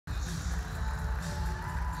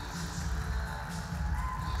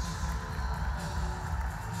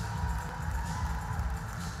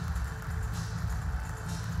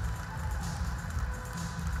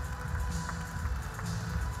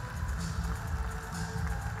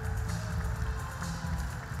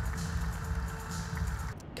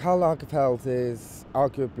Karl Lagerfeld is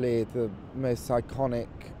arguably the most iconic,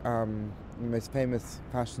 most famous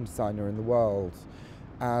fashion designer in the world,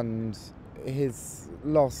 and his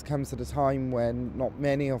loss comes at a time when not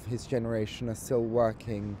many of his generation are still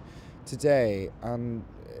working today. And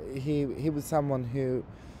he was someone who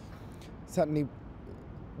certainly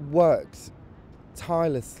worked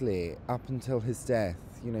tirelessly up until his death.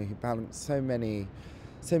 You know, he balanced so many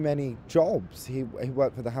jobs. He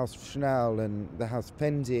worked for the House of Chanel and the House of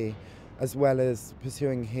Fendi, as well as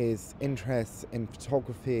pursuing his interests in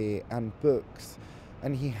photography and books.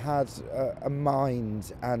 And he had a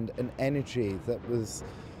mind and an energy that was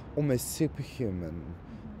almost superhuman.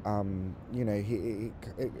 You know,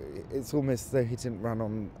 it's almost as though he didn't run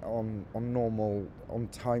on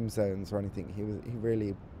time zones or anything. He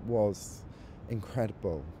really was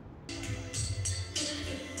incredible.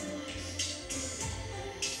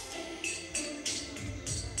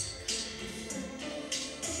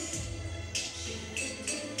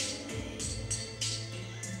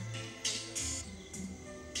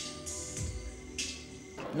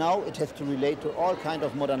 Now it has to relate to all kind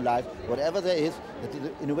of modern life, whatever there is, that is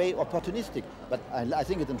in a way opportunistic. But I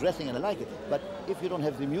think it's interesting and I like it. But if you don't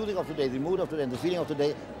have the music of today, the mood of today, and the feeling of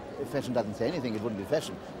today, if fashion doesn't say anything, it wouldn't be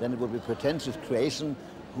fashion. Then it would be pretentious creation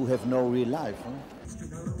who have no real life.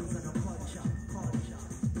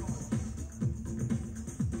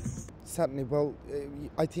 Certainly, well,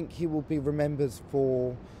 I think he will be remembered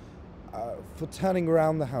for turning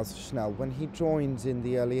around the House of Chanel. When he joined in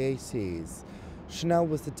the early 80s, Chanel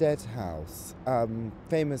was a dead house,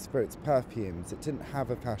 famous for its perfumes. It didn't have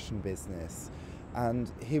a fashion business,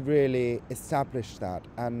 and he really established that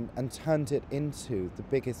and turned it into the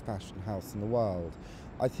biggest fashion house in the world.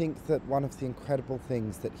 I think that one of the incredible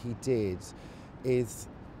things that he did is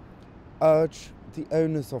urge the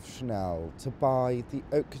owners of Chanel to buy the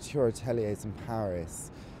haute couture ateliers in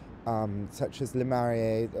Paris, such as Le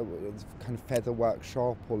Marier, the kind of feather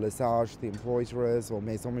workshop, or Lesage, the embroiderers, or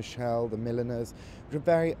Maison Michel, the milliners, which are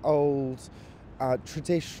very old,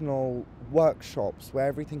 traditional workshops where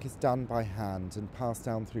everything is done by hand and passed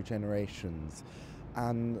down through generations.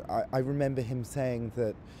 And I remember him saying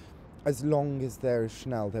that as long as there is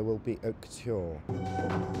Chanel, there will be haute couture.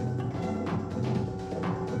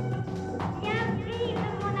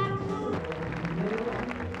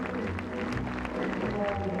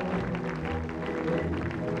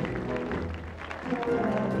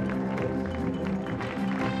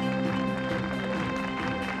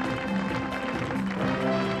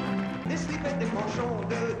 Des slipettes, des manchons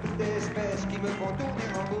de toute espèce qui me font tourner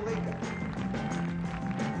en bourrique.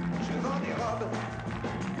 Je vends des robes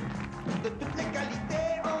de toutes les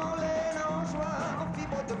qualités, en laine, en soie, en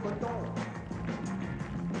fibre de coton,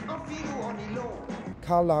 en fil ou en nylon.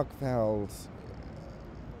 Karl Lagerfeld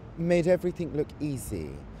made everything look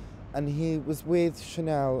easy, and he was with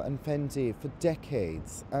Chanel and Fendi for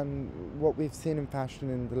decades. And what we've seen in fashion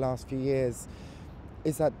in the last few years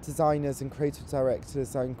is that designers and creative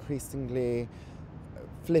directors are increasingly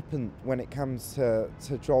flippant when it comes to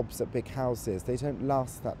jobs at big houses. They don't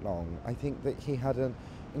last that long. I think that he had an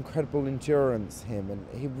incredible endurance, him, and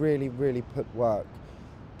he really put work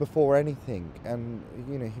before anything. And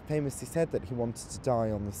you know, he famously said that he wanted to die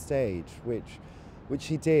on the stage, which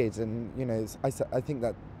he did. And you know, I think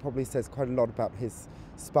that probably says quite a lot about his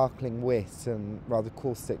sparkling wit and rather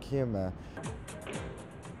caustic humour.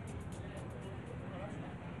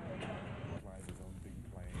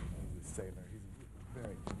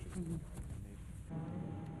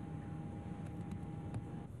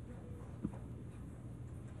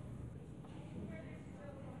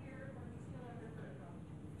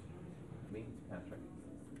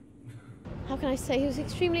 How can I say, he was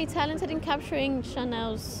extremely talented in capturing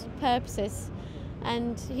Chanel's purposes,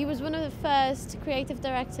 and he was one of the first creative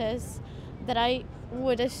directors that I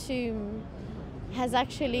would assume has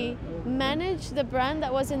actually managed the brand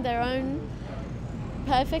that was in their own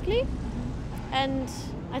perfectly. And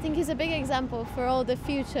I think he's a big example for all the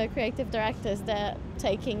future creative directors that are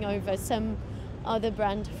taking over some other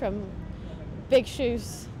brand from big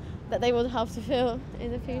shoes that they will have to fill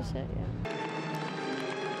in the future. Yeah.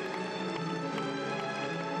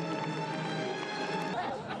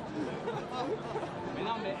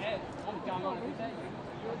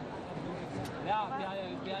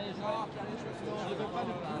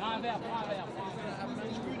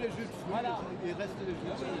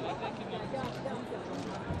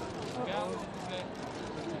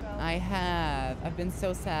 I've been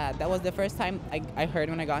so sad. That was the first time I heard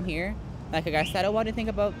when I got here. Like a guy said, oh, what do you think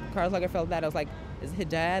about Karl Lagerfeld that? I was like, is he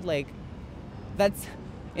dead? Like, that's,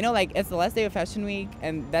 you know, like, it's the last day of Fashion Week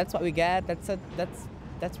and that's what we get.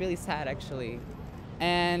 That's really sad, actually.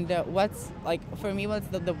 And what's like for me, what's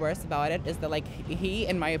the worst about it is that like he,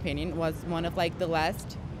 in my opinion, was one of like the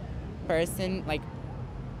last person like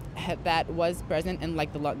that was present in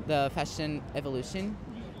like the fashion evolution.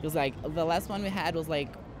 It was like the last one we had was like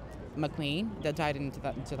McQueen that died in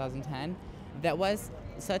 2010. That was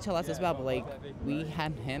such a loss as well. But like we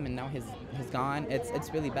had him and now he's gone.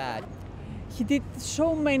 It's really bad. He did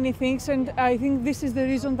so many things, and I think this is the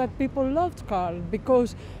reason that people loved Karl,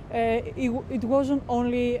 because it wasn't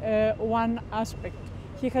only one aspect.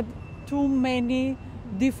 He had too many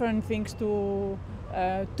different things to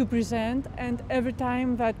present, and every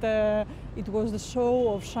time that it was the show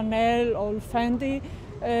of Chanel or Fendi,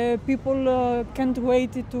 people can't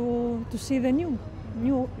wait to see the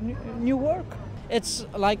new work. It's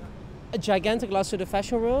like a gigantic loss to the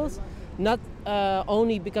fashion world, not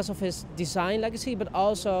only because of his design legacy, but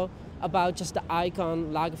also about just the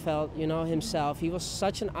icon Lagerfeld, you know, himself. He was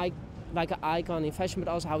such an icon in fashion,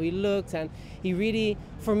 but also how he looked, and he really,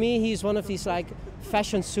 for me, he's one of these like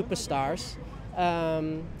fashion superstars.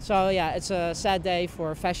 So yeah, it's a sad day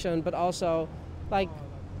for fashion, but also like,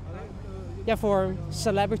 yeah, for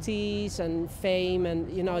celebrities and fame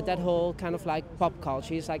and, you know, that whole kind of like pop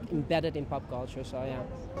culture. He's like embedded in pop culture, so yeah.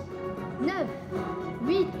 9,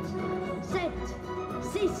 8, 7,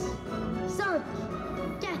 6, 5,